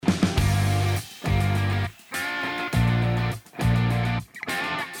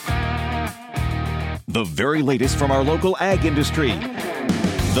The very latest from our local ag industry.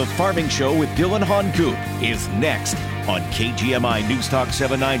 The Farming Show with Dillon Honcoop is next on KGMI News Talk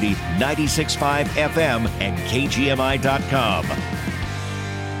 790, 96.5 FM, and KGMI.com.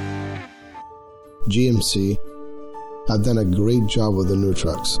 GMC have done a great job with the new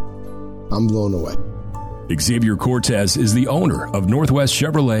trucks. I'm blown away. Xavier Cortez is the owner of Northwest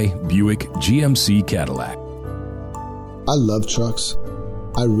Chevrolet Buick GMC Cadillac. I love trucks.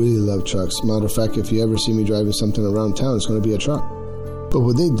 I really love trucks. Matter of fact, if you ever see me driving something around town, it's going to be a truck. But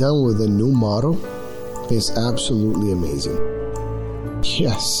what they've done with the new model is absolutely amazing.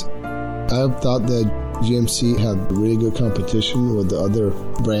 Yes, I thought that GMC had really good competition with the other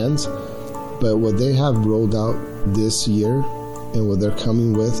brands, but what they have rolled out this year and what they're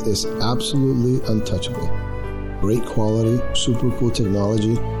coming with is absolutely untouchable. Great quality, super cool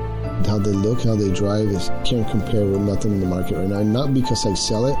technology. How they look, how they drive is can't compare with nothing in the market right now. Not because I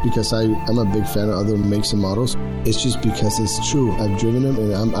sell it, because I'm a big fan of other makes and models. It's just because it's true. I've driven them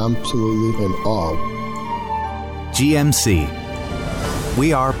and I'm absolutely in awe. GMC.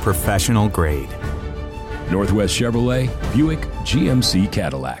 We are professional grade. Northwest Chevrolet Buick GMC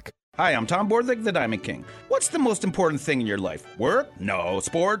Cadillac. Hi, I'm Tom Borthwick, the Diamond King. What's the most important thing in your life? Work? No.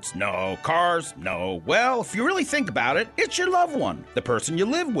 Sports? No. Cars? No. Well, if you really think about it, it's your loved one, the person you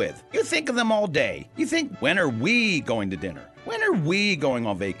live with. You think of them all day. You think, when are we going to dinner? When are we going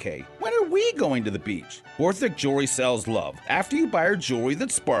on vacay? When are we going to the beach? Borthwick Jewelry sells love. After you buy her jewelry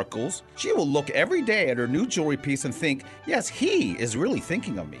that sparkles, she will look every day at her new jewelry piece and think, yes, he is really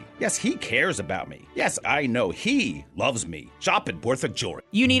thinking of me. Yes, he cares about me. Yes, I know he loves me. Shop at Borthwick Jewelry.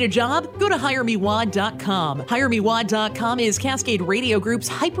 You need a job? Go to HireMeWad.com. HireMeWad.com is Cascade Radio Group's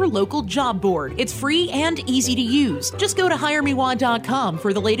hyper-local job board. It's free and easy to use. Just go to HireMeWad.com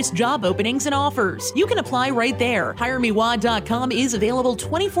for the latest job openings and offers. You can apply right there. HireMeWad.com is available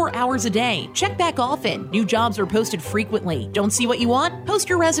 24 hours a day. Check back often. New jobs are posted frequently. Don't see what you want? Post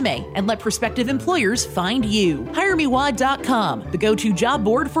your resume and let prospective employers find you. HireMeWad.com, the go-to job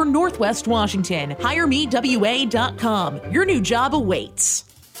board for Northwest Washington. HireMeWA.com. Your new job awaits.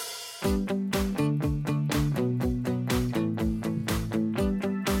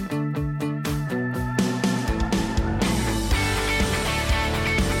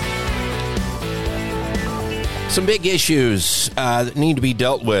 Some big issues that need to be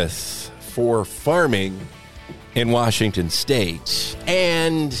dealt with for farming in Washington State.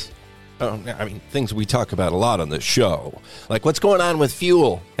 And, things we talk about a lot on the show. Like what's going on with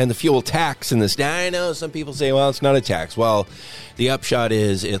fuel and the fuel tax in this. Now, I know some people say, well, it's not a tax. Well, the upshot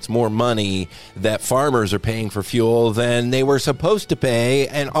is it's more money that farmers are paying for fuel than they were supposed to pay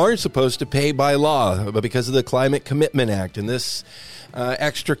and aren't supposed to pay by law, but because of the Climate Commitment Act and this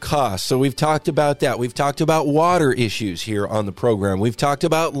extra costs. So we've talked about that. We've talked about water issues here on the program. We've talked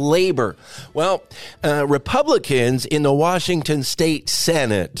about labor. Well, Republicans in the Washington State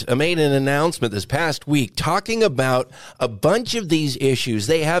Senate made an announcement this past week talking about a bunch of these issues.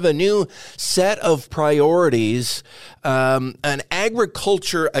 They have a new set of priorities, an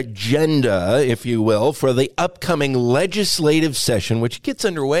agriculture agenda, if you will, for the upcoming legislative session, which gets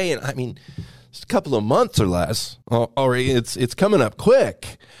underway in, just a couple of months or less. Already, it's coming up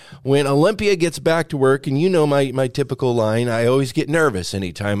quick. When Olympia gets back to work, and you know my typical line, I always get nervous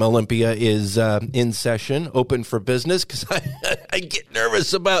anytime Olympia is in session, open for business, because I get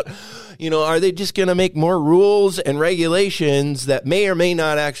nervous about, are they just going to make more rules and regulations that may or may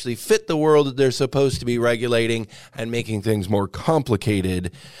not actually fit the world that they're supposed to be regulating and making things more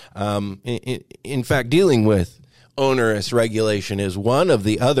complicated? In fact, dealing with onerous regulation is one of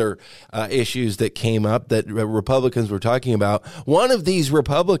the other issues that came up that Republicans were talking about. One of these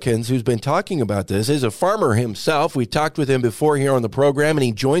Republicans who's been talking about this is a farmer himself. We talked with him before here on the program, and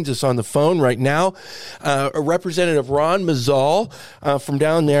he joins us on the phone right now. Representative Ron Mazzal from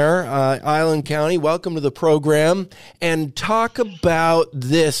down there, Island County. Welcome to the program. And talk about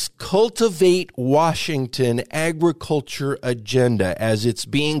this Cultivate Washington agriculture agenda, as it's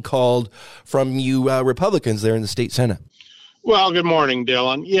being called from you Republicans there in the state Senate. Well, good morning,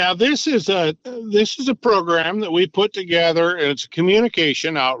 Dillon. Yeah, this is a program that we put together, and it's a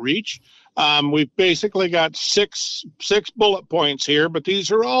communication outreach. We've basically got six bullet points here, but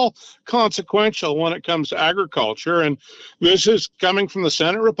these are all consequential when it comes to agriculture. And this is coming from the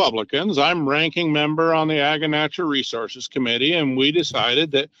Senate Republicans. I'm ranking member on the Ag and Natural Resources Committee, and we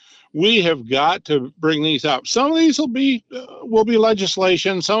decided that we have got to bring these up. Some of these will be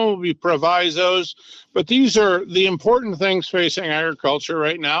legislation, some will be provisos, but these are the important things facing agriculture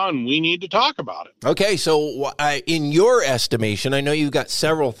right now, and we need to talk about it. Okay, so in your estimation, I know you've got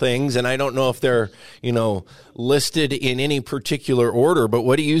several things, and I don't know if they're, listed in any particular order, but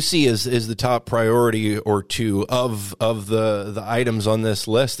what do you see as the top priority or two of the items on this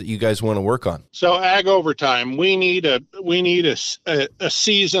list that you guys want to work on? So ag overtime, we need a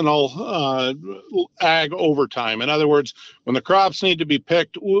seasonal ag overtime. In other words, when the crops need to be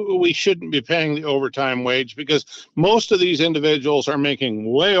picked, we shouldn't be paying the overtime wage because most of these individuals are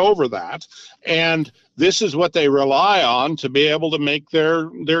making way over that, and this is what they rely on to be able to make their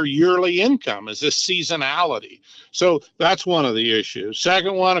yearly income, is this seasonality. So that's one of the issues.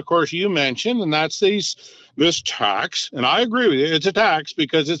 Second one, of course, you mentioned, and that's this tax. And I agree with you. It's a tax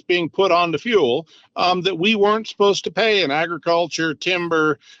because it's being put on the fuel that we weren't supposed to pay in agriculture,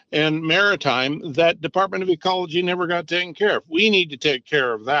 timber, and maritime that Department of Ecology never got taken care of. We need to take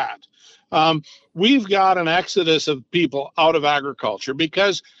care of that. We've got an exodus of people out of agriculture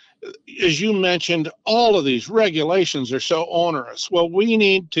because, as you mentioned, all of these regulations are so onerous. Well, we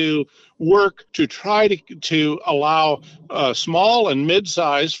need to work to try to allow small and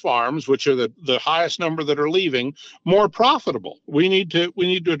mid-sized farms, which are the highest number that are leaving, more profitable. We need to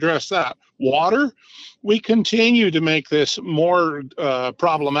address that. Water, we continue to make this more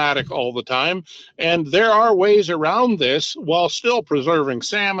problematic all the time, and there are ways around this while still preserving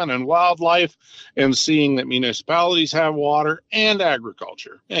salmon and wildlife and seeing that municipalities have water and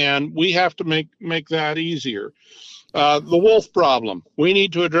agriculture, and we have to make that easier. The wolf problem, we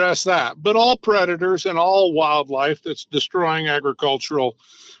need to address that, but all predators and all wildlife that's destroying agricultural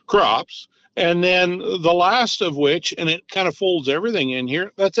crops. And then the last of which, and it kind of folds everything in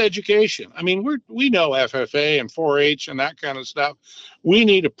here, that's education. I mean, we know FFA and 4-H and that kind of stuff. We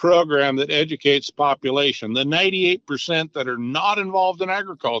need a program that educates the population. The 98% that are not involved in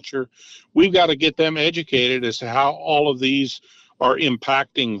agriculture, we've got to get them educated as to how all of these are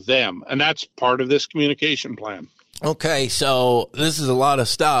impacting them. And that's part of this communication plan. Okay, so this is a lot of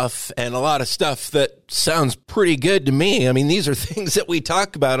stuff, and a lot of stuff that sounds pretty good to me. I mean, these are things that we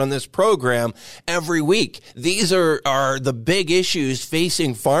talk about on this program every week. These are the big issues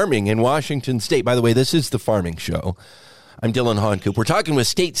facing farming in Washington State. By the way, this is the Farming Show. I'm Dillon Honcoop. We're talking with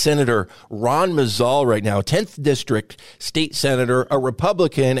State Senator Ron Mazzall right now, 10th District State Senator, a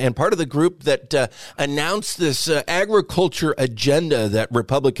Republican, and part of the group that announced this agriculture agenda that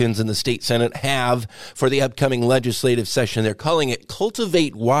Republicans in the State Senate have for the upcoming legislative session. They're calling it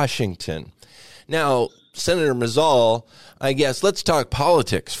Cultivate Washington. Now, Senator Mazzall, I guess let's talk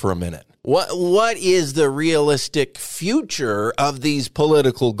politics for a minute. What is the realistic future of these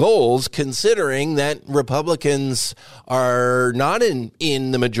political goals, considering that Republicans are not in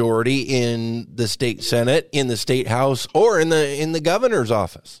the majority in the state Senate, in the state House, or in the governor's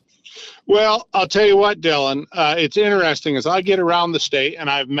office? Well, I'll tell you what, Dillon, it's interesting as I get around the state, and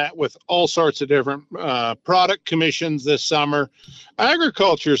I've met with all sorts of different product commissions this summer.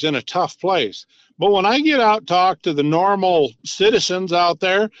 Agriculture is in a tough place. But when I get out and talk to the normal citizens out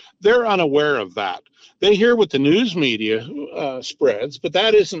there, they're unaware of that. They hear what the news media spreads, but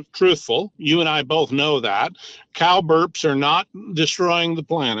that isn't truthful. You and I both know that. Cow burps are not destroying the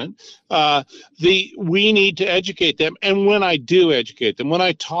planet. We need to educate them. And when I do educate them, when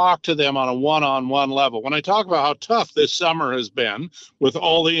I talk to them on a one-on-one level, when I talk about how tough this summer has been with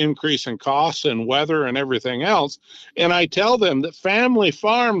all the increase in costs and weather and everything else, and I tell them that family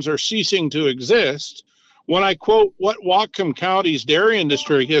farms are ceasing to exist, when I quote what Whatcom County's dairy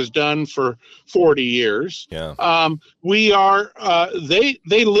industry has done for 40 years, they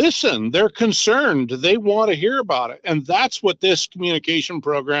listen, they're concerned, they want to hear about it. And that's what this communication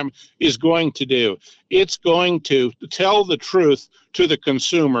program is going to do. It's going to tell the truth to the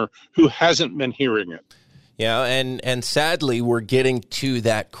consumer who hasn't been hearing it. Yeah, and sadly, we're getting to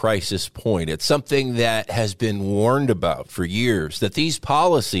that crisis point. It's something that has been warned about for years, that these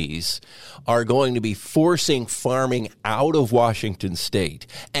policies are going to be forcing farming out of Washington State.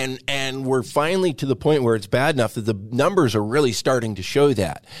 And we're finally to the point where it's bad enough that the numbers are really starting to show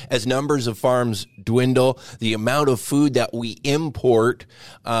that. As numbers of farms dwindle, the amount of food that we import,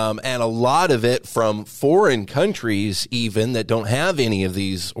 and a lot of it from foreign countries even that don't have any of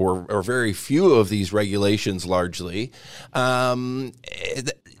these or very few of these regulations largely,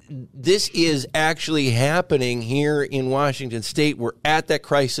 this is actually happening here in Washington State. We're at that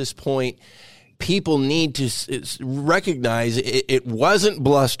crisis point. People need to recognize it wasn't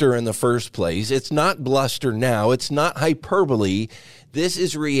bluster in the first place. It's not bluster now. It's not hyperbole. This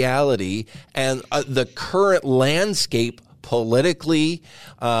is reality. And the current landscape politically,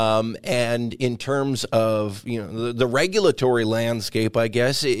 and in terms of the regulatory landscape, I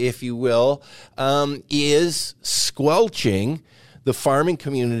guess, if you will, is squelching the farming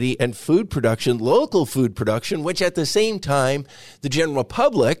community and food production, local food production, which at the same time, the general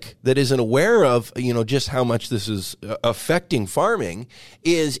public that isn't aware of, just how much this is affecting farming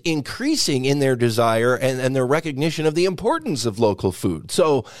is increasing in their desire and their recognition of the importance of local food.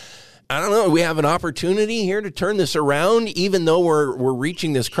 So I don't know, we have an opportunity here to turn this around, even though we're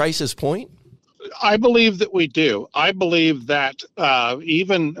reaching this crisis point? I believe that we do. I believe that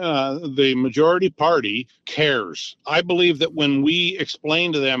even the majority party cares. I believe that when we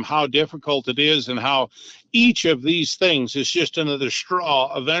explain to them how difficult it is and how each of these things is just another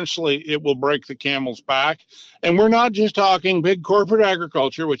straw, eventually it will break the camel's back. And we're not just talking big corporate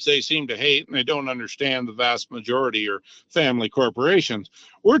agriculture, which they seem to hate and they don't understand the vast majority are family corporations.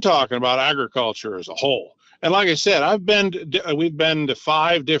 We're talking about agriculture as a whole. And like I said, we've been to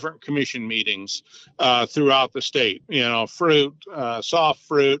 5 different commission meetings throughout the state. Fruit, soft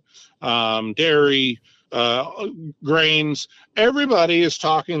fruit, dairy, grains. Everybody is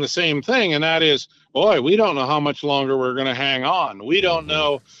talking the same thing, and that is, boy, we don't know how much longer we're going to hang on. We don't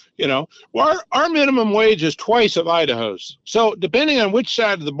know. Our minimum wage is twice of Idaho's. So depending on which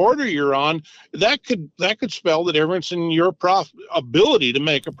side of the border you're on, that could spell the difference in your ability to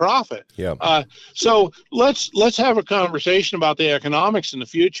make a profit. Yeah. So let's have a conversation about the economics and the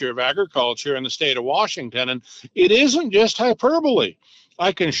future of agriculture in the state of Washington. And it isn't just hyperbole.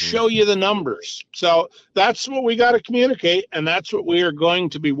 I can show you the numbers. So that's what we got to communicate, and that's what we are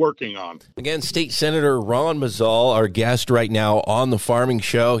going to be working on. Again, State Senator Ron Mazzal, our guest right now on the Farming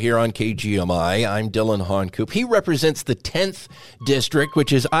Show here on KGMI. I'm Dillon Honcoop. He represents the 10th District,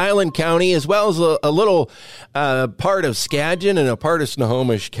 which is Island County, as well as a little part of Skagit and a part of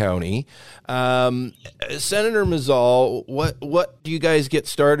Snohomish County. Senator Mazzal, what do you guys get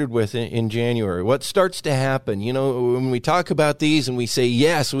started with in January? What starts to happen? When we talk about these and we say,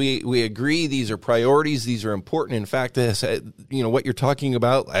 yes, we agree, these are priorities, these are important. In fact, this, what you're talking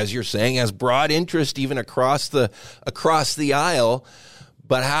about, as you're saying, has broad interest even across the aisle.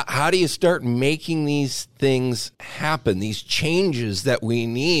 But how do you start making these things happen, these changes that we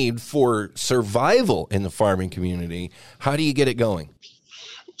need for survival in the farming community? How do you get it going?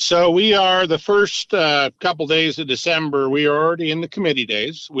 So we are the first couple days of December. We are already in the committee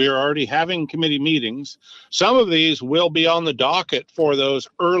days. We are already having committee meetings. Some of these will be on the docket for those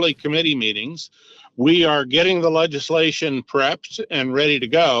early committee meetings. We are getting the legislation prepped and ready to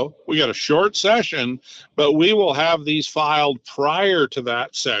go. We got a short session, but we will have these filed prior to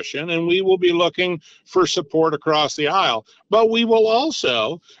that session, and we will be looking for support across the aisle. But we will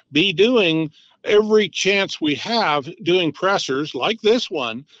also be doing every chance we have doing pressers like this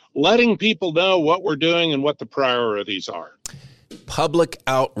one, letting people know what we're doing and what the priorities are. Public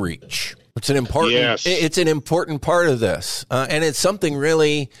outreach. It's an important, yes. It's an important part of this. And it's something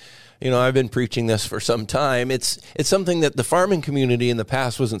really, I've been preaching this for some time. It's something that the farming community in the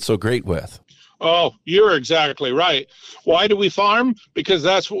past wasn't so great with. Oh, you're exactly right. Why do we farm? Because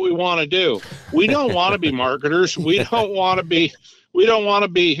that's what we want to do. We don't want to be marketers. We don't want to be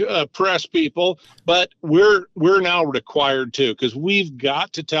press people, but we're now required to, because we've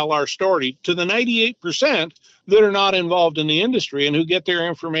got to tell our story to the 98% that are not involved in the industry and who get their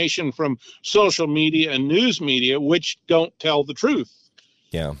information from social media and news media, which don't tell the truth.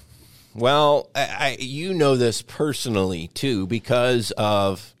 Yeah. Well, you know this personally, too, because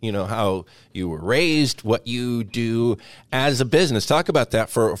of, how you were raised, what you do as a business. Talk about that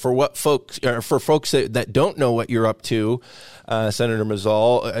for folks that don't know what you're up to, Senator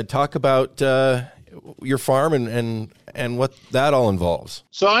Mazzal. Talk about your farm and what that all involves.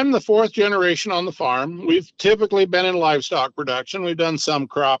 So I'm the 4th generation on the farm. We've typically been in livestock production. We've done some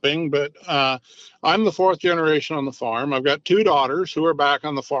cropping, but I'm the 4th generation on the farm. I've got 2 daughters who are back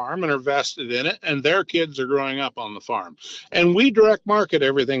on the farm and are vested in it, and their kids are growing up on the farm. And we direct market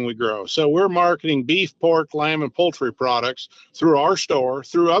everything we grow. So we're marketing beef, pork, lamb, and poultry products through our store,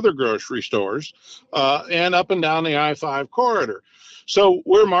 through other grocery stores, and up and down the I-5 corridor. So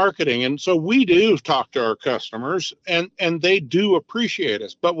we're marketing, and so we do talk to our customers, and they do appreciate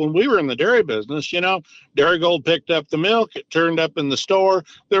us. But when we were in the dairy business, Dairygold picked up the milk, it turned up in the store.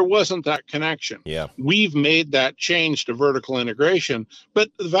 There wasn't that connection. Yeah. We've made that change to vertical integration, but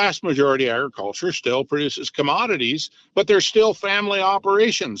the vast majority of agriculture still produces commodities, but they're still family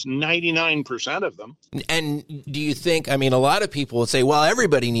operations, 99% of them. And do you think, a lot of people would say, well,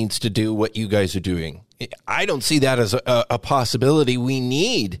 everybody needs to do what you guys are doing. I don't see that as a possibility. We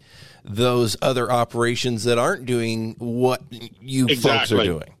need those other operations that aren't doing what you folks are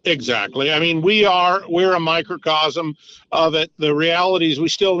doing. Exactly. I mean, we're a microcosm of it. The reality is we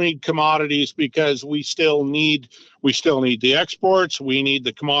still need commodities because we still need the exports. We need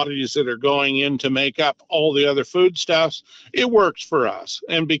the commodities that are going in to make up all the other foodstuffs. It works for us.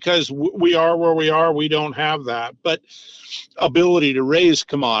 And because we are where we are, we don't have that. But ability to raise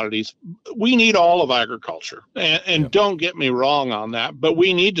commodities. We need all of agriculture. And don't get me wrong on that, but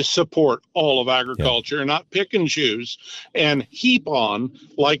we need to support all of agriculture and not pick and choose and heap on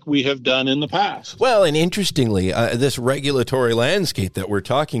like we have done in the past. Well, and interestingly, this regulatory landscape that we're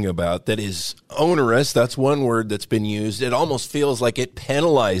talking about that is onerous, that's one word that's been used. It almost feels like it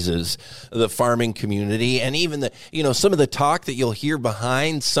penalizes the farming community. And even some of the talk that you'll hear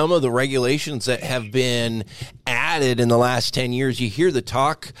behind some of the regulations that have been added in the last 10 years, you hear the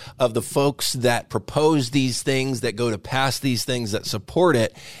talk of the folks that propose these things, that go to pass these things, that support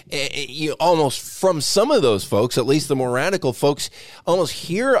it. You almost, from some of those folks, at least the more radical folks, almost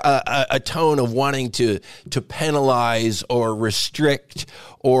hear a tone of wanting to penalize or restrict,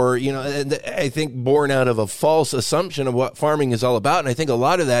 or, I think born out of a false assumption of what farming is all about. And I think a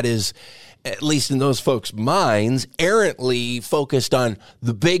lot of that is, at least in those folks' minds, errantly focused on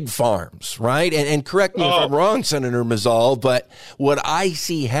the big farms, right? And correct me if I'm wrong, Senator Mazzal, but what I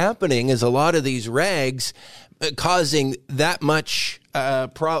see happening is a lot of these regs causing that much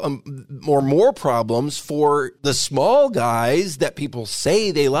problem or more problems for the small guys that people say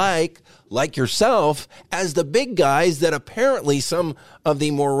they like yourself, as the big guys that apparently some of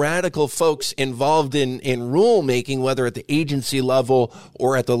the more radical folks involved in rulemaking, whether at the agency level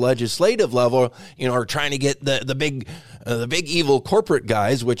or at the legislative level, are trying to get the big evil corporate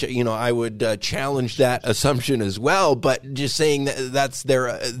guys, which, I would challenge that assumption as well. But just saying that's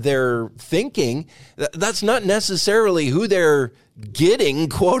their thinking, that's not necessarily who they're getting,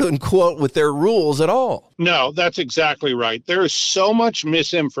 quote unquote, with their rules at all. No, that's exactly right. There is so much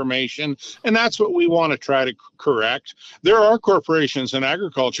misinformation, and that's what we want to try to correct. There are corporations in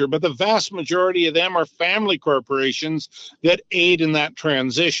agriculture, but the vast majority of them are family corporations that aid in that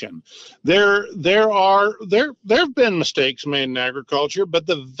transition. There have been mistakes made in agriculture, but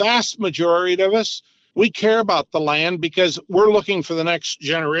the vast majority of us, we care about the land because we're looking for the next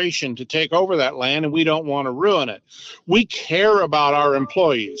generation to take over that land, and we don't want to ruin it. We care about our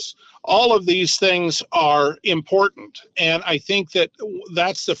employees. All of these things are important. And I think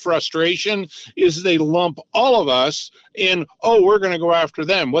that's the frustration, is they lump all of us in, we're going to go after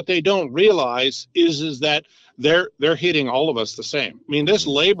them. What they don't realize is that they're hitting all of us the same. I mean, this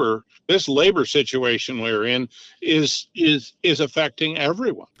labor situation we're in is affecting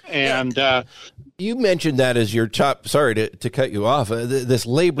everyone. And you mentioned that as your top, sorry to cut you off, this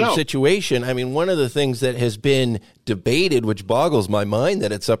labor situation. I mean, one of the things that has been debated, which boggles my mind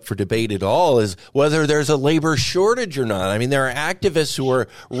that it's up for debate at all, is whether there's a labor shortage or not. I mean, there are activists who are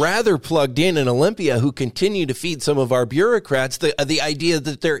rather plugged in Olympia who continue to feed some of our bureaucrats the idea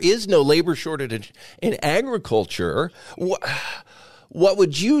that there is no labor shortage in agriculture. What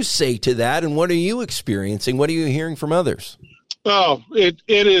would you say to that, and what are you experiencing? What are you hearing from others? Oh, it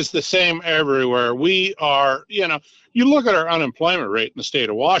is the same everywhere. We are, you look at our unemployment rate in the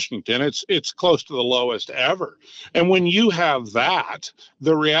state of Washington, it's close to the lowest ever. And when you have that,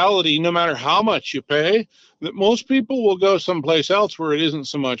 the reality, no matter how much you pay, that most people will go someplace else where it isn't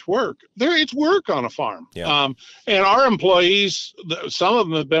so much work. It's work on a farm. Yeah. And our employees, some of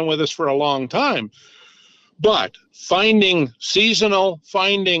them have been with us for a long time. But finding seasonal,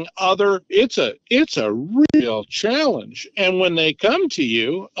 finding other, it's a real challenge. And when they come to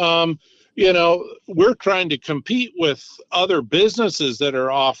you, we're trying to compete with other businesses that are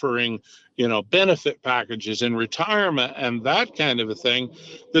offering, benefit packages in retirement and that kind of a thing.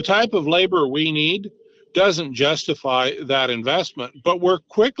 The type of labor we need doesn't justify that investment, but we're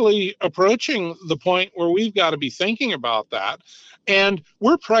quickly approaching the point where we've got to be thinking about that. And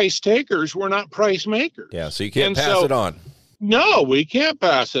we're price takers. We're not price makers. Yeah, so you can't pass it on. No, we can't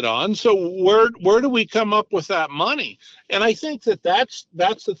pass it on. So where do we come up with that money? And I think that's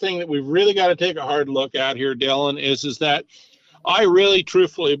the thing that we've really got to take a hard look at here, Dillon, is that I really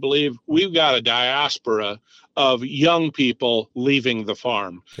truthfully believe we've got a diaspora of young people leaving the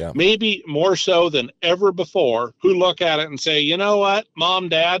farm, maybe more so than ever before, who look at it and say, you know what, Mom,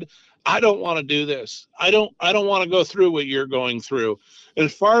 Dad, I don't want to do this. I don't want to go through what you're going through.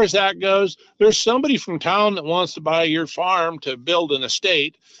 As far as that goes, there's somebody from town that wants to buy your farm to build an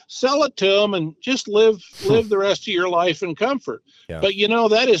estate. Sell it to them and just live the rest of your life in comfort. Yeah. But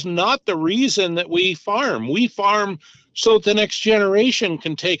that is not the reason that we farm. We farm so the next generation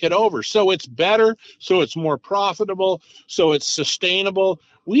can take it over. So it's better, so it's more profitable, so it's sustainable.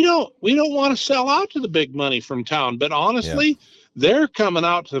 We don't want to sell out to the big money from town, but honestly, they're coming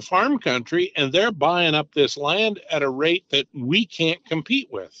out to the farm country and they're buying up this land at a rate that we can't compete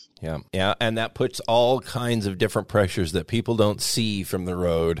with. Yeah, and that puts all kinds of different pressures that people don't see from the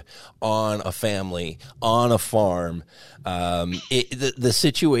road on a family, on a farm. The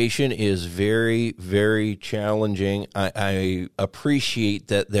situation is very, very challenging. I appreciate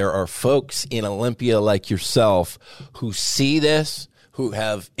that there are folks in Olympia like yourself who see this, who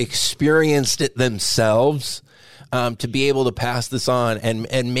have experienced it themselves, to be able to pass this on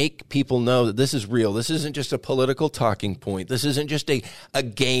and make people know that this is real. This isn't just a political talking point. This isn't just a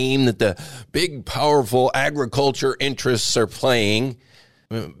game that the big, powerful agriculture interests are playing,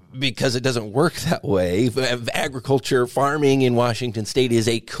 because it doesn't work that way. Agriculture, farming in Washington State is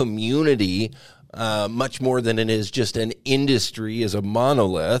a community, much more than it is just an industry as a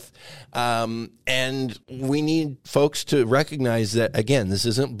monolith. And we need folks to recognize that, again, this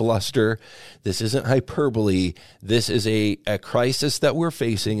isn't bluster. This isn't hyperbole. This is a crisis that we're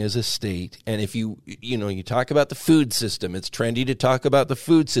facing as a state. And if you talk about the food system, it's trendy to talk about the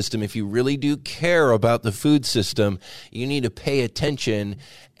food system. If you really do care about the food system, you need to pay attention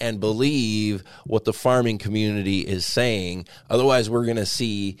and believe what the farming community is saying. Otherwise, we're going to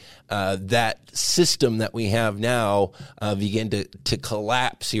see that system that we have now begin to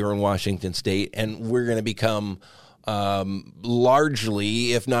collapse here in Washington State, and we're going to become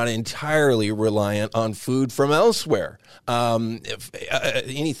largely, if not entirely, reliant on food from elsewhere.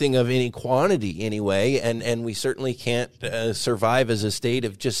 Anything of any quantity, anyway, and we certainly can't survive as a state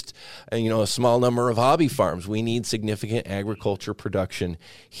of just a small number of hobby farms. We need significant agriculture production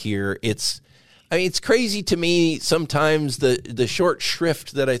here. It's crazy to me sometimes the short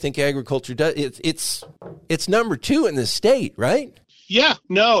shrift that I think agriculture does. It's number 2 in the state, right? Yeah,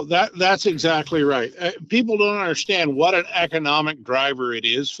 no, that's exactly right. People don't understand what an economic driver it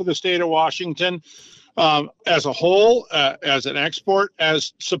is for the state of Washington as a whole, as an export,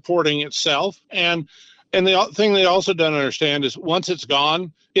 as supporting itself. And the thing they also don't understand is once it's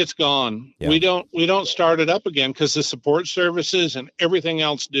gone, it's gone. Yeah. We don't start it up again because the support services and everything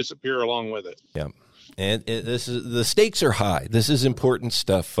else disappear along with it. Yeah. And the stakes are high. This is important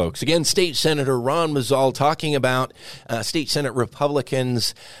stuff, folks. Again, State Senator Ron Mazzal talking about State Senate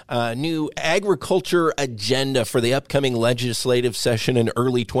Republicans' new agriculture agenda for the upcoming legislative session in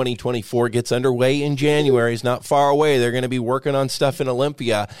early 2024. Gets underway in January. It's not far away. They're going to be working on stuff in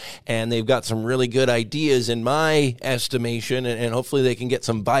Olympia, and they've got some really good ideas in my estimation, and hopefully they can get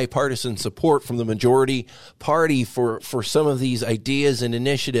some bipartisan support from the majority party for some of these ideas and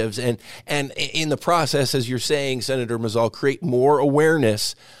initiatives. And in the process, as you're saying, Senator Mazzal, create more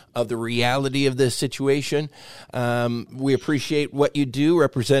awareness of the reality of this situation. We appreciate what you do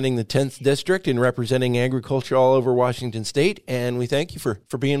representing the 10th District and representing agriculture all over Washington State, and we thank you for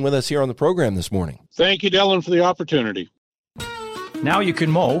being with us here on the program this morning. Thank you, Dillon, for the opportunity. Now you can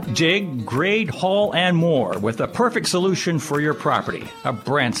mow, dig, grade, haul, and more with the perfect solution for your property, a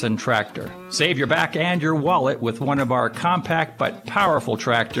Branson tractor. Save your back and your wallet with one of our compact but powerful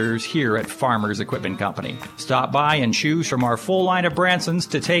tractors here at Farmers Equipment Company. Stop by and choose from our full line of Bransons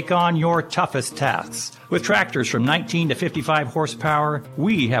to take on your toughest tasks. With tractors from 19 to 55 horsepower,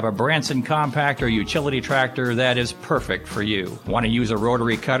 we have a Branson compact or utility tractor that is perfect for you. Want to use a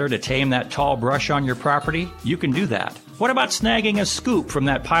rotary cutter to tame that tall brush on your property? You can do that. What about snagging a scoop from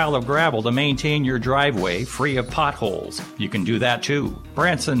that pile of gravel to maintain your driveway free of potholes? You can do that too.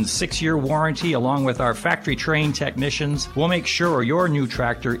 Branson's 6-year warranty, along with our factory-trained technicians, will make sure your new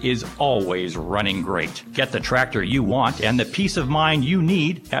tractor is always running great. Get the tractor you want and the peace of mind you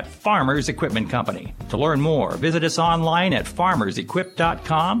need at Farmers Equipment Company. To learn more, visit us online at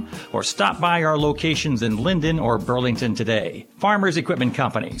farmersequip.com or stop by our locations in Linden or Burlington today. Farmers Equipment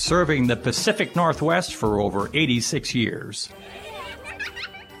Company, serving the Pacific Northwest for over 86 years.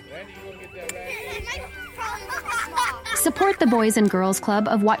 Support the Boys and Girls Club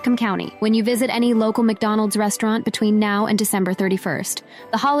of Whatcom County when you visit any local McDonald's restaurant between now and December 31st.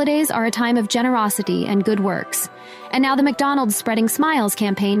 The holidays are a time of generosity and good works. And now the McDonald's Spreading Smiles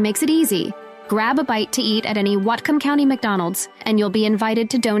campaign makes it easy. Grab a bite to eat at any Whatcom County McDonald's, and you'll be invited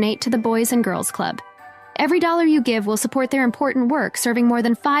to donate to the Boys and Girls Club. Every dollar you give will support their important work, serving more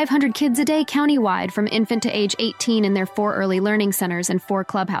than 500 kids a day countywide from infant to age 18 in their 4 early learning centers and 4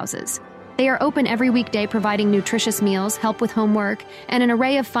 clubhouses. They are open every weekday, providing nutritious meals, help with homework, and an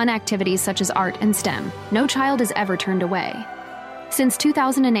array of fun activities such as art and STEM. No child is ever turned away. Since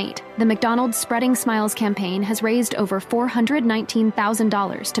 2008, the McDonald's Spreading Smiles campaign has raised over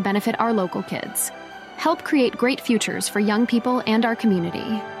 $419,000 to benefit our local kids. Help create great futures for young people and our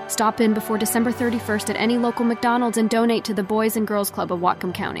community. Stop in before December 31st at any local McDonald's and donate to the Boys and Girls Club of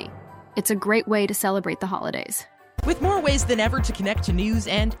Whatcom County. It's a great way to celebrate the holidays. With more ways than ever to connect to news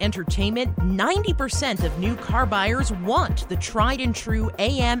and entertainment, 90% of new car buyers want the tried and true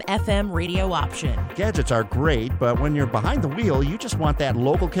AM/FM radio option. Gadgets are great, but when you're behind the wheel, you just want that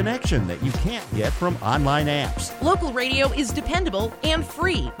local connection that you can't get from online apps. Local radio is dependable and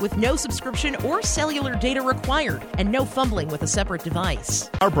free, with no subscription or cellular data required, and no fumbling with a separate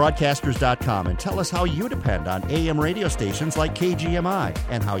device. Ourbroadcasters.com and tell us how you depend on AM radio stations like KGMI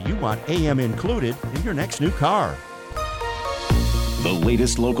and how you want AM included in your next new car. The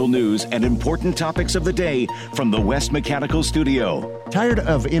latest local news and important topics of the day from the West Mechanical Studio. Tired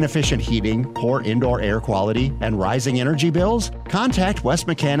of inefficient heating, poor indoor air quality, and rising energy bills? Contact West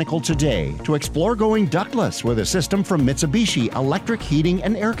Mechanical today to explore going ductless with a system from Mitsubishi Electric Heating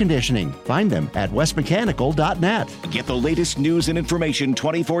and Air Conditioning. Find them at westmechanical.net. Get the latest news and information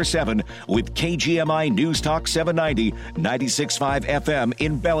 24/7 with KGMI News Talk 790, 96.5 FM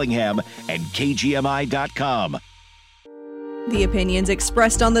in Bellingham and KGMI.com. The opinions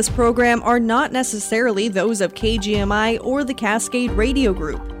expressed on this program are not necessarily those of KGMI or the Cascade Radio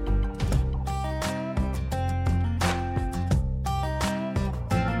Group.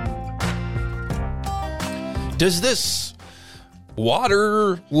 Does this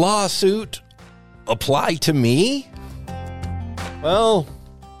water lawsuit apply to me? Well,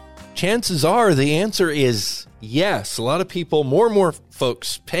 chances are the answer is yes. A lot of people, more and more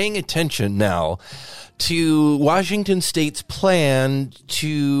folks, paying attention now to Washington State's plan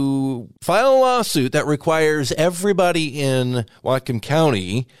to file a lawsuit that requires everybody in Whatcom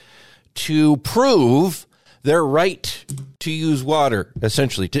County to prove their right to use water,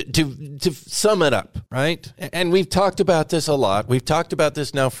 essentially, to sum it up, right? And we've talked about this a lot. We've talked about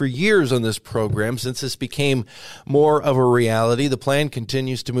this now for years on this program since this became more of a reality. The plan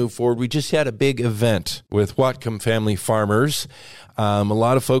continues to move forward. We just had a big event with Whatcom family farmers. A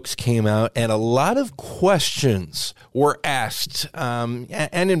lot of folks came out and a lot of questions were asked, and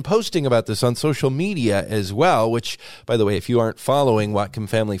in posting about this on social media as well, which, by the way, if you aren't following Whatcom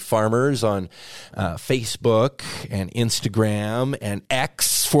Family Farmers on Facebook and Instagram and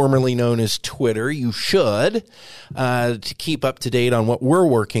X, formerly known as Twitter, you should, to keep up to date on what we're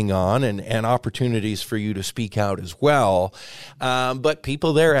working on and opportunities for you to speak out as well. But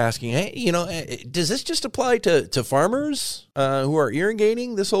people there asking, hey, does this just apply to farmers who are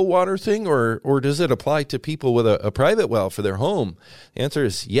irrigating this whole water thing, or does it apply to people with a private well for their home? The answer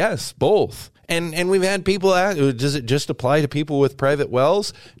is yes, both. And we've had people ask, does it just apply to people with private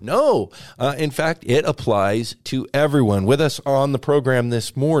wells? No. In fact, it applies to everyone. With us on the program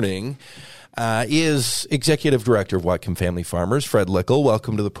this morning is Executive Director of Whatcom Family Farmers, Fred Lickle.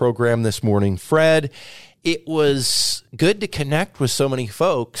 Welcome to the program this morning, Fred. It was good to connect with so many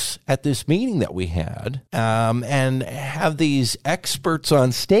folks at this meeting that we had and have these experts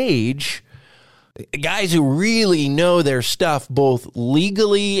on stage, guys who really know their stuff, both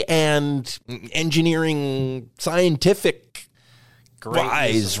legally and engineering, scientific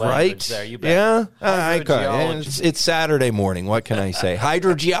wise, right? There, you bet. Yeah, I can. It's Saturday morning. What can I say?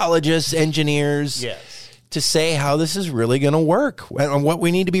 Hydrogeologists, engineers, yes, to say how this is really going to work and what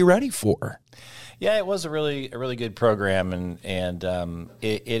we need to be ready for. Yeah, it was a really good program, and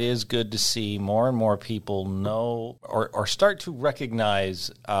it is good to see more and more people know or start to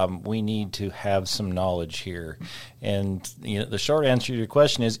recognize we need to have some knowledge here. And the short answer to your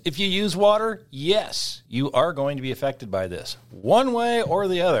question is, if you use water, yes, you are going to be affected by this. One way or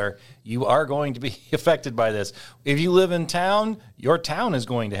the other, you are going to be affected by this. If you live in town, your town is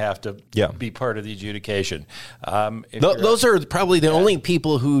going to have to be part of the adjudication. Those are probably the only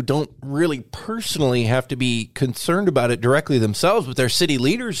people who don't really personally have to be concerned about it directly themselves, but their city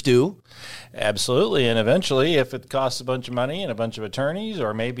leaders do. Absolutely, and eventually, if it costs a bunch of money and a bunch of attorneys,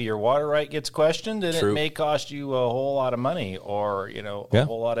 or maybe your water right gets questioned, then it may cost you a whole lot of money, or a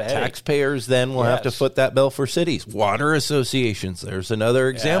whole lot of headache. Taxpayers then will have to foot that bill for cities. Water associations, there's another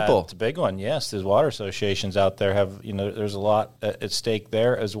example. It's a big one. Yes, there's water associations out there have there's a lot at stake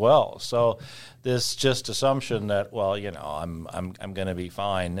there as well. So this just assumption that I'm going to be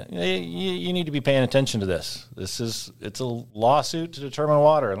fine. You need to be paying attention to this. It's a lawsuit to determine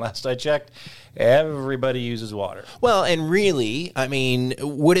water, and last I checked, everybody uses water. Well, and really, I mean,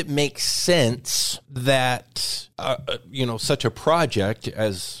 would it make sense that such a project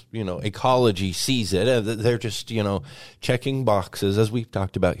as ecology sees it, they're just checking boxes, as we've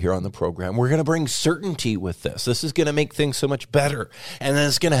talked about here on the program. We're going to bring certainty with this. This is going to make things so much better, and then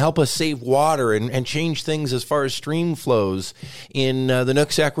it's going to help us save water and change things as far as stream flows in the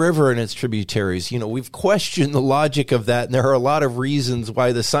Nooksack River and its tributaries. We've questioned the logic of that, and there are a lot of reasons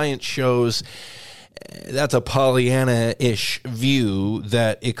why the science shows that's a Pollyanna-ish view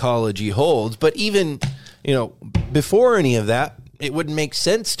that ecology holds. But even before any of that, it wouldn't make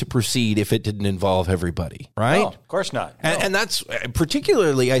sense to proceed if it didn't involve everybody, right? No, of course not. No. And that's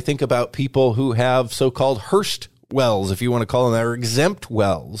particularly, I think, about people who have so-called Hearst wells, if you want to call them that, or exempt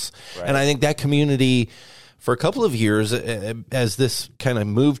wells. Right. And I think that community, for a couple of years, as this kind of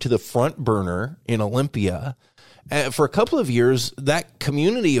moved to the front burner in Olympia, for a couple of years, that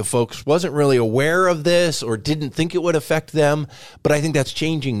community of folks wasn't really aware of this or didn't think it would affect them. But I think that's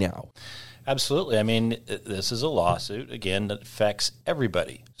changing now. Absolutely. I mean, this is a lawsuit, again, that affects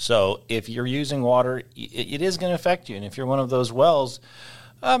everybody. So if you're using water, it is going to affect you. And if you're one of those wells,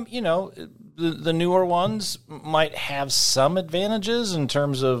 the newer ones might have some advantages in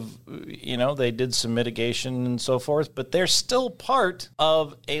terms of, they did some mitigation and so forth, but they're still part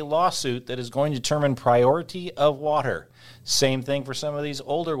of a lawsuit that is going to determine priority of water. Same thing for some of these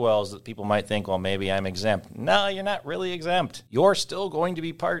older wells that people might think, well, maybe I'm exempt. No, you're not really exempt. You're still going to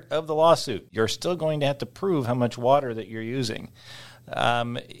be part of the lawsuit. You're still going to have to prove how much water that you're using.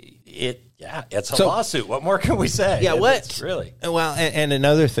 It's a lawsuit. What more can we say? Yeah, really? Well, and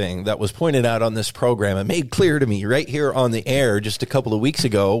another thing that was pointed out on this program and made clear to me right here on the air just a couple of weeks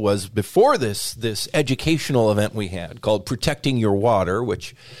ago was before this educational event we had called Protecting Your Water,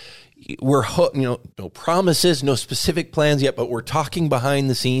 which we're, no promises, no specific plans yet, but we're talking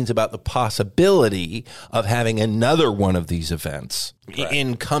behind the scenes about the possibility of having another one of these events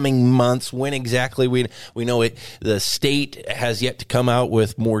in coming months. When exactly, we know it. The state has yet to come out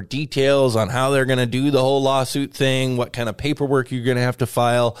with more details on how they're going to do the whole lawsuit thing, what kind of paperwork you're going to have to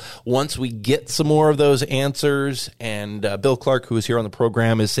file. Once we get some more of those answers, and Bill Clark, who is here on the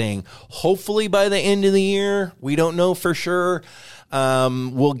program, is saying hopefully by the end of the year, we don't know for sure.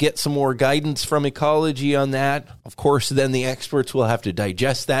 We'll get some more guidance from Ecology on that. Of course, then the experts will have to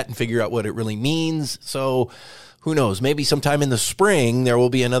digest that and figure out what it really means. So who knows? Maybe sometime in the spring, there will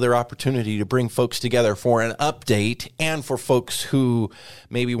be another opportunity to bring folks together for an update, and for folks who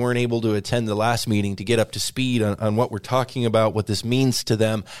maybe weren't able to attend the last meeting to get up to speed on what we're talking about, what this means to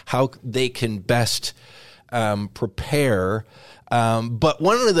them, how they can best prepare. But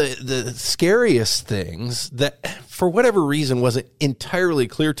one of the scariest things that, for whatever reason, wasn't entirely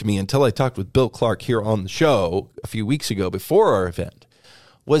clear to me until I talked with Bill Clark here on the show a few weeks ago before our event,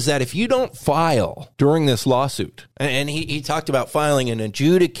 was that if you don't file during this lawsuit, and he talked about filing an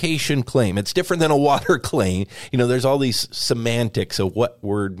adjudication claim, it's different than a water claim. There's all these semantics of what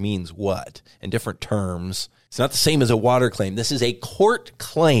word means what and different terms. It's not the same as a water claim. This is a court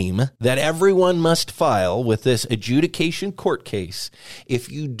claim that everyone must file with this adjudication court case. If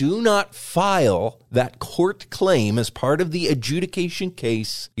you do not file that court claim as part of the adjudication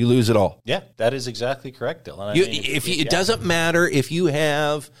case, you lose it all. Yeah, that is exactly correct, Dillon. It doesn't matter if you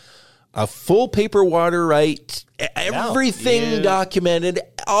have a full paper water right, everything documented,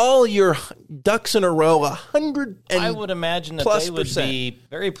 all your ducks in a row, 100 and I would imagine that they would be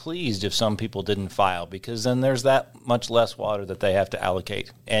very pleased if some people didn't file, because then there's that much less water that they have to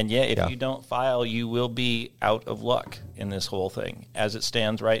allocate. And if you don't file, you will be out of luck in this whole thing as it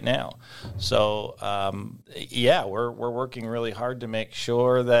stands right now. So, we're working really hard to make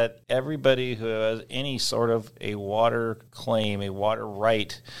sure that everybody who has any sort of a water claim, a water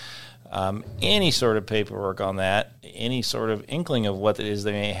right, any sort of paperwork on that, any sort of inkling of what it is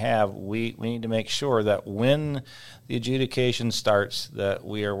they may have, we need to make sure that when the adjudication starts, that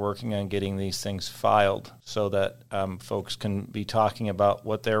we are working on getting these things filed so that folks can be talking about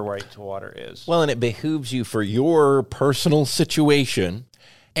what their right to water is. Well, and it behooves you for your personal situation.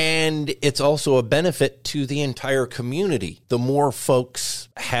 And it's also a benefit to the entire community. The more folks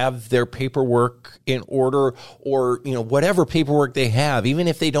have their paperwork in order, or whatever paperwork they have, even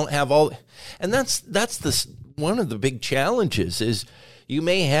if they don't have all, and that's one of the big challenges is you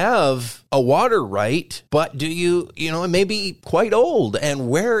may have a water right, but do you, it may be quite old. And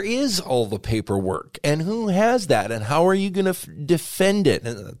where is all the paperwork? And who has that? And how are you going to defend it?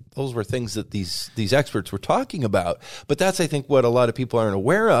 And those were things that these experts were talking about. But that's, I think, what a lot of people aren't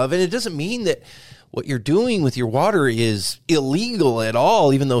aware of. And it doesn't mean that what you're doing with your water is illegal at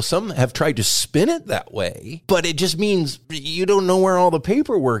all, even though some have tried to spin it that way. But it just means you don't know where all the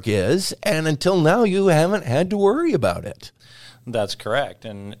paperwork is. And until now, you haven't had to worry about it. That's correct.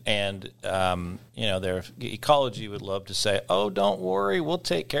 And their Ecology would love to say, oh, don't worry, we'll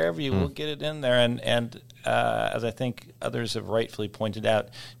take care of you. We'll get it in there. And as I think others have rightfully pointed out,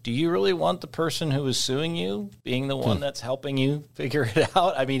 do you really want the person who is suing you being the one that's helping you figure it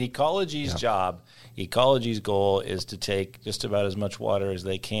out? I mean, Ecology's job, Ecology's goal is to take just about as much water as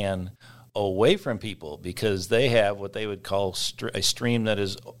they can away from people because they have what they would call a stream that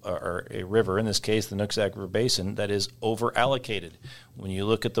is, or a river, in this case, the Nooksack River Basin, that is over allocated. When you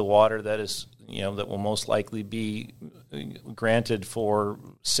look at the water that is, that will most likely be granted for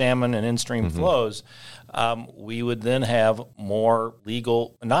salmon and in-stream flows, we would then have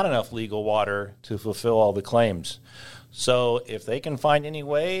not enough legal water to fulfill all the claims. So if they can find any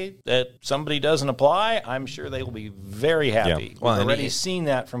way that somebody doesn't apply, I'm sure they will be very happy. Yeah. Well, we've already seen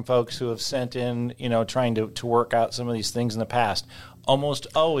that from folks who have sent in, trying to work out some of these things in the past. Almost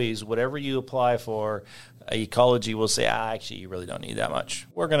always, whatever you apply for, ecology will say, actually, you really don't need that much.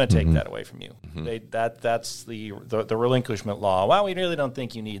 We're going to take that away from you. That's the relinquishment law. Well, we really don't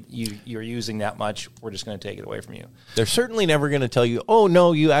think you're using that much. We're just going to take it away from you. They're certainly never going to tell you, oh,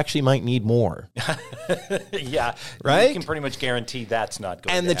 no, you actually might need more. Yeah. Right? You can pretty much guarantee that's not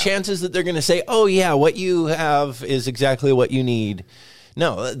going and to the chances that they're going to say, oh, yeah, what you have is exactly what you need.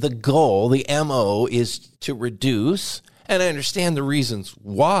 No, the goal, the MO, is to reduce. And I understand the reasons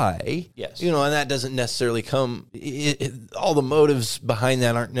why. Yes. And that doesn't necessarily come, all the motives behind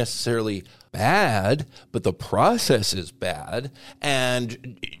that aren't necessarily bad, but the process is bad.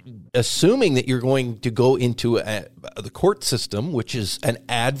 And assuming that you're going to go into the court system, which is an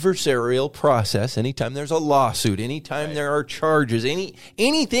adversarial process, anytime there's a lawsuit, anytime there are charges,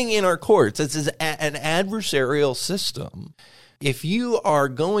 anything in our courts, this is an adversarial system. If you are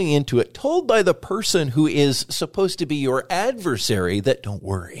going into it told by the person who is supposed to be your adversary that don't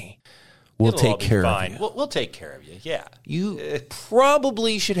worry, we'll take care of you. We'll take care of you, yeah. You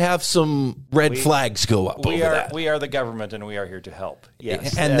probably should have some red flags go up over that. We are the government, and we are here to help.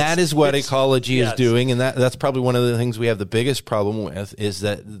 Yes, and that is what ecology is doing, and that's probably one of the things we have the biggest problem with is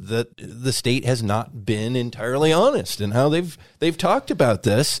that the state has not been entirely honest in how they've talked about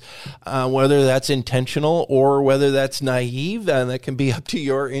this, whether that's intentional or whether that's naive, and that can be up to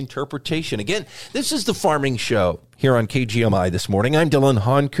your interpretation. Again, this is the Farming Show here on KGMI this morning. I'm Dillon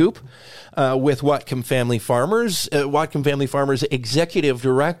Honcoop with Whatcom Family Farmers. Whatcom Family Farmers Executive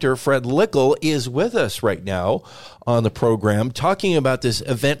Director Fred Lickel is with us right now on the program talking about this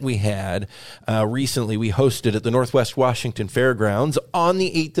event we had recently. We hosted at the Northwest Washington Fairgrounds on the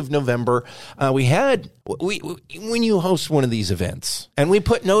 8th of November. When you host one of these events, and we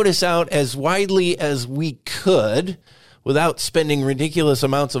put notice out as widely as we could, without spending ridiculous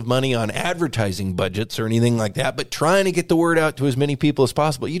amounts of money on advertising budgets or anything like that, but trying to get the word out to as many people as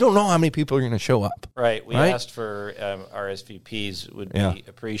possible. You don't know how many people are going to show up. Right. We asked for RSVPs would be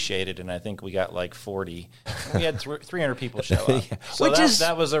appreciated, and I think we got like 40. We had 300 people show up. So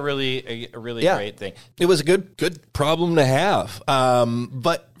that was a really great thing. It was a good problem to have.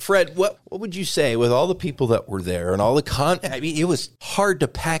 But Fred, what would you say with all the people that were there and all the it was hard to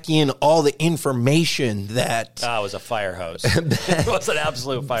pack in all the information that... it was a fire hose. It was an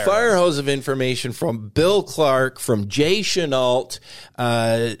absolute fire hose of information from Bill Clark, from Jay Chenault,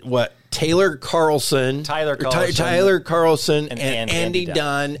 Tyler Carlson, and Andy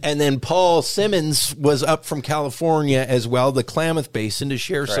Dunn, and then Paul Simmons was up from California as well, the Klamath Basin, to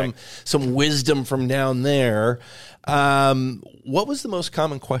share some wisdom from down there. What was the most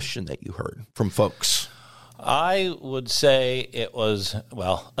common question that you heard from folks? I would say it was,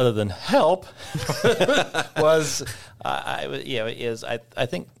 other than help, was, I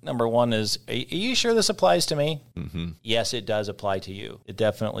think number one is, are you sure this applies to me? Mm-hmm. Yes, it does apply to you. It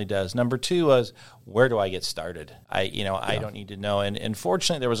definitely does. Number two was, where do I get started? I don't need to know. And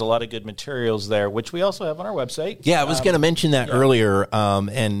fortunately, there was a lot of good materials there, which we also have on our website. Yeah, I was going to mention that earlier.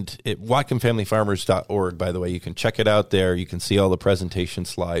 And at WhatcomFamilyFarmers.org, by the way, you can check it out there. You can see all the presentation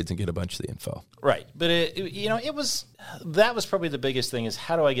slides and get a bunch of the info. Right. But, that was probably the biggest thing is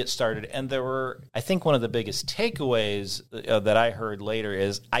how do I get started? And there were, I think one of the biggest takeaways that I heard later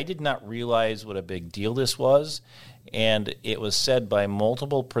is I did not realize what a big deal this was. And it was said by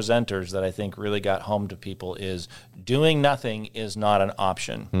multiple presenters that I think really got home to people is doing nothing is not an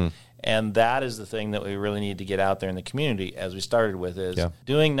option. And that is the thing that we really need to get out there in the community, as we started with, is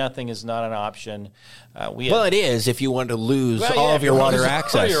doing nothing is not an option. It is if you want to lose all of your water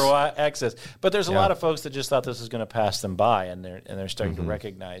access. But there's a lot of folks that just thought this was going to pass them by, and they're starting to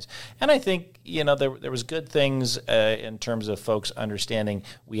recognize. And I think there was good things in terms of folks understanding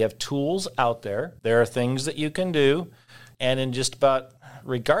we have tools out there. There are things that you can do, and in just about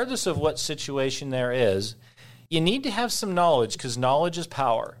regardless of what situation there is, you need to have some knowledge, because knowledge is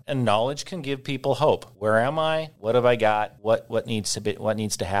power, and knowledge can give people hope. Where am I? What have I got? What needs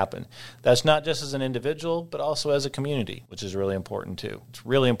to happen? That's not just as an individual, but also as a community, which is really important too. It's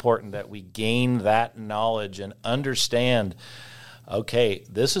really important that we gain that knowledge and understand, okay,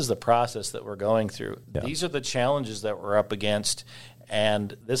 this is the process that we're going through. Yeah. These are the challenges that we're up against.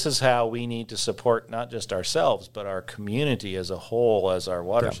 And this is how we need to support not just ourselves, but our community as a whole, as our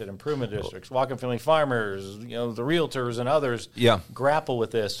watershed improvement districts, Whatcom Family Farmers, the realtors and others grapple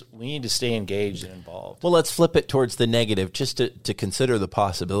with this. We need to stay engaged and involved. Well, let's flip it towards the negative, just to consider the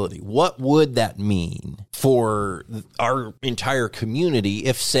possibility. What would that mean for our entire community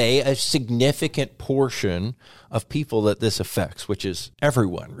if, say, a significant portion of people that this affects, which is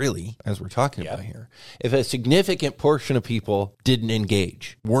everyone, really, as we're talking about here, if a significant portion of people didn't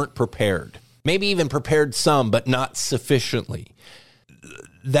engage, weren't prepared, maybe even prepared some, but not sufficiently,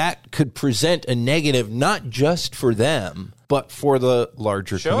 that could present a negative not just for them, but for the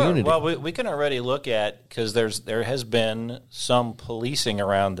larger community. Well, we can already look at, because there has been some policing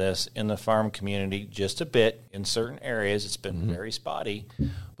around this in the farm community just a bit. In certain areas, it's been very spotty.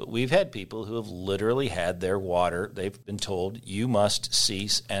 But we've had people who have literally had their water, they've been told, you must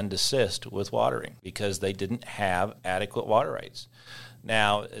cease and desist with watering because they didn't have adequate water rights.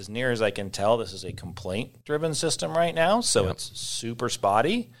 Now, as near as I can tell, this is a complaint-driven system right now, so it's super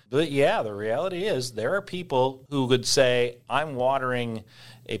spotty. But the reality is there are people who would say, I'm watering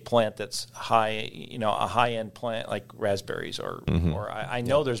a plant that's high, a high-end plant like raspberries, or I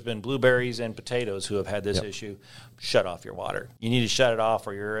know there's been blueberries and potatoes who have had this issue. Shut off your water. You need to shut it off,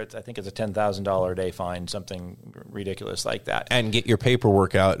 or I think it's a $10,000 a day fine, something ridiculous like that. And get your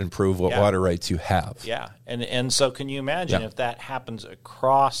paperwork out and prove what water rights you have. Yeah, and so can you imagine if that happens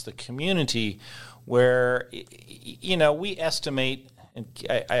across the community, where we estimate. And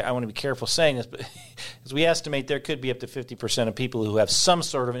I want to be careful saying this, but as we estimate there could be up to 50% of people who have some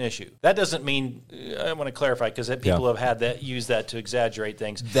sort of an issue. That doesn't mean, I want to clarify, because people have had that, use that to exaggerate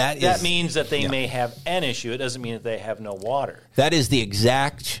things. That means that they may have an issue. It doesn't mean that they have no water. That is the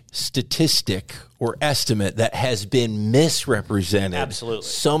exact statistic or estimate that has been misrepresented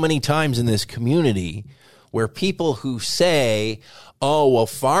so many times in this community, where people who say, oh, well,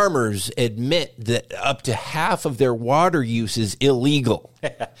 farmers admit that up to half of their water use is illegal.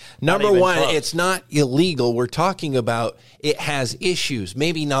 Number one, it's not illegal. We're talking about it has issues.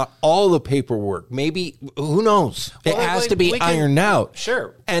 Maybe not all the paperwork. Maybe, who knows? It has to be ironed out.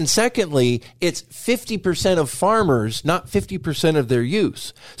 Sure. And secondly, it's 50% of farmers, not 50% of their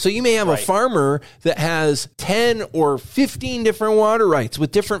use. So you may have a farmer that has 10 or 15 different water rights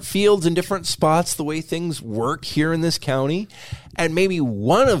with different fields and different spots, the way things work here in this county, and maybe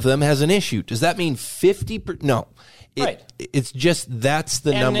one of them has an issue. Does that mean 50%? No. It's just that's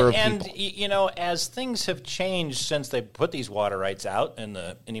the number of people. And, as things have changed since they put these water rights out in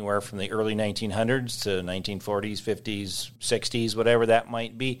anywhere from the early 1900s to 1940s, 50s, 60s, whatever that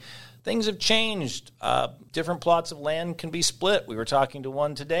might be, things have changed. Different plots of land can be split. We were talking to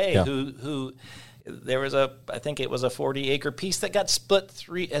one today who there was I think it was a 40-acre piece that got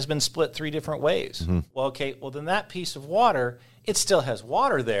has been split three different ways. Well, then that piece of water, it still has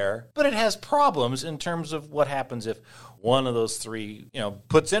water there, but it has problems in terms of what happens if one of those three,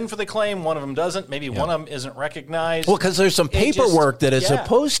 puts in for the claim, one of them doesn't. Maybe one of them isn't recognized. Well, because there's some paperwork that is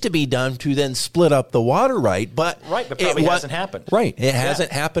supposed to be done to then split up the water right, but probably hasn't happened. Right, it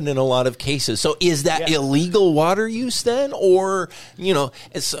hasn't happened in a lot of cases. So is that illegal water use then, or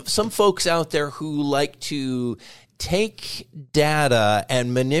some folks out there who like to take data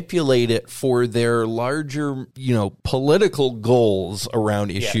and manipulate it for their larger, political goals around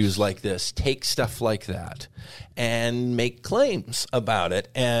issues like this, take stuff like that and make claims about it,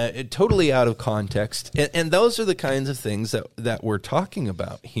 totally out of context. And those are the kinds of things that we're talking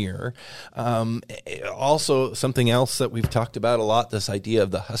about here. Also, something else that we've talked about a lot, this idea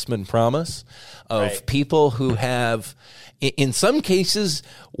of the husband promise of people who have, in some cases,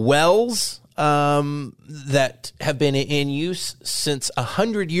 wells that have been in use since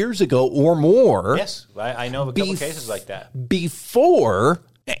 100 years ago or more. Yes, I know of a couple cases like that.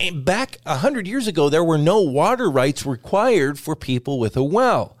 Back 100 years ago, there were no water rights required for people with a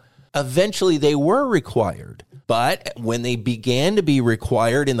well. Eventually, they were required. But when they began to be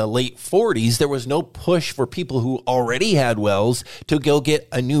required in the late 40s, there was no push for people who already had wells to go get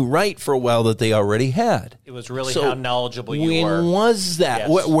a new right for a well that they already had. It was really how knowledgeable you were. When was that?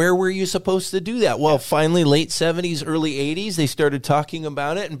 Yes. Where were you supposed to do that? Well, finally, late 70s, early 80s, they started talking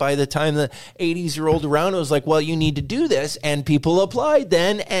about it. And by the time the 80s rolled around, it was like, well, you need to do this. And people applied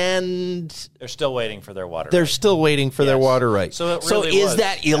then, and they're still waiting for their water They're still waiting for their water rights. So is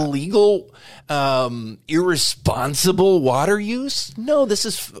that illegal, irresponsible water use? No, this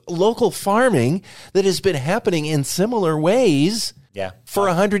is local farming that has been happening in similar ways Yeah. For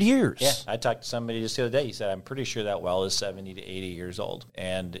 100 years. Yeah. I talked to somebody just the other day. He said, I'm pretty sure that well is 70 to 80 years old.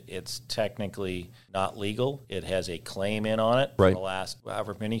 And it's technically not legal. It has a claim in on it for the last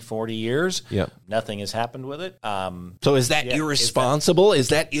however many, 40 years. Yep. Nothing has happened with it. So is that irresponsible? Is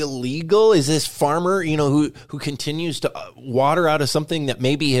that illegal? Is this farmer, who continues to water out of something that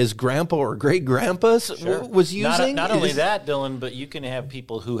maybe his grandpa or great-grandpa was using? Not only that, Dylan, but you can have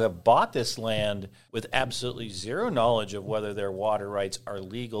people who have bought this land with absolutely zero knowledge of whether their water rights are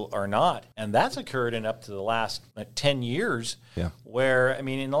legal or not. And that's occurred in up to the last 10 years where,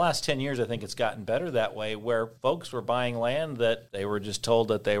 in the last 10 years, I think it's gotten better that way, where folks were buying land that they were just told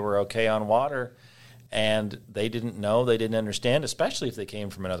that they were okay on water, and they didn't know, they didn't understand, especially if they came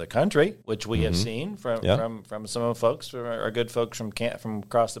from another country, which we have seen from some of folks, our good folks from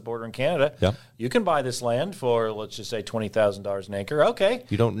across the border in Canada. Yep. You can buy this land for, let's just say, $20,000 an acre. Okay.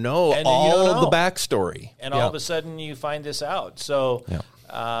 You don't know all the backstory. And all of a sudden you find this out. So,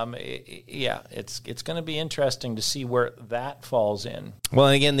 it's going to be interesting to see where that falls in. Well,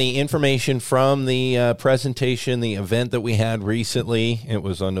 again, the information from the presentation, the event that we had recently, it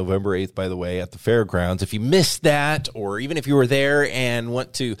was on November 8th, by the way, at the fairgrounds. If you missed that, or even if you were there and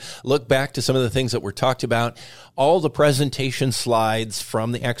want to look back to some of the things that were talked about, all the presentation slides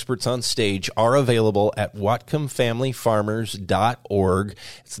from the experts on stage are available at whatcomfamilyfarmers.org.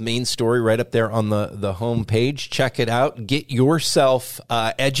 It's the main story right up there on the home page. Check it out. Get yourself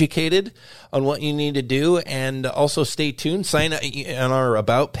educated on what you need to do, and also stay tuned. Sign up on our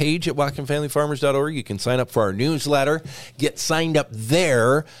About page at whatcomfamilyfarmers.org. You can sign up for our newsletter. Get signed up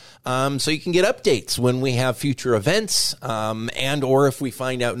there. So you can get updates when we have future events, and or if we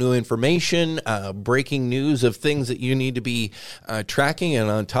find out new information, breaking news of things that you need to be tracking and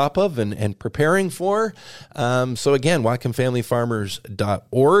on top of and preparing for. So again,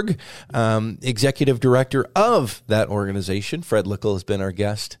 whatcomfamilyfarmers.org. Executive Director of that organization, Fred Lickle, has been our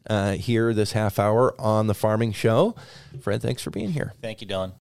guest here this half hour on the Farming Show. Fred, thanks for being here. Thank you, Dylan.